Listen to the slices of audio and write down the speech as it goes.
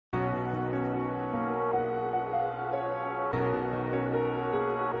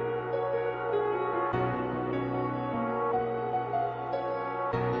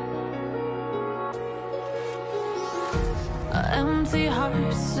Empty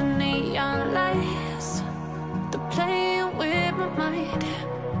hearts and neon lights, they're playing with my mind.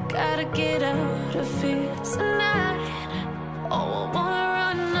 Gotta get out of here tonight. Oh, I wanna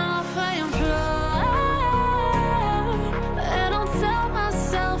run off and fly, and I'll tell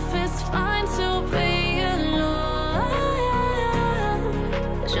myself it's fine to be alone,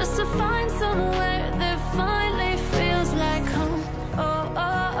 just to find somewhere that finally feels like home. Oh,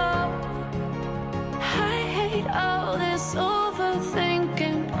 oh, oh. I hate all this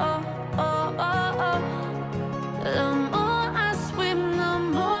overthinking. Oh, oh, oh, oh. The more I swim, the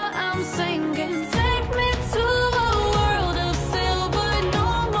more I'm sinking. Take me to a world of silver. No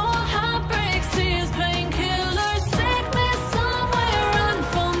more heartbreaks, tears, painkillers. Take me somewhere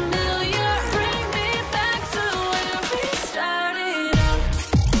unfamiliar. Bring me back to where we started out.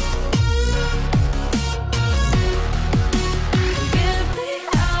 Get me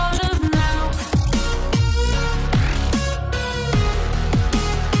out of now,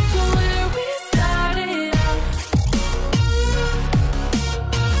 to where we started out.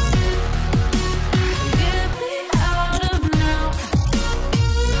 Get me out of now,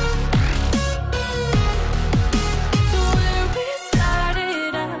 to where we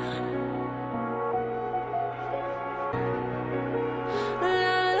started out.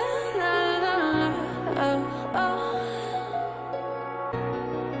 La la la la, oh, oh.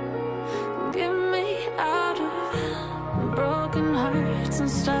 Get me out of broken hearts and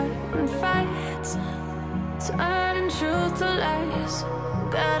starting fights, turning truth to lies.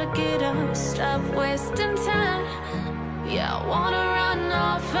 Gotta get up, stop wasting time. Yeah, I wanna run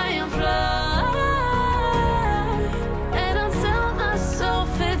off and fly.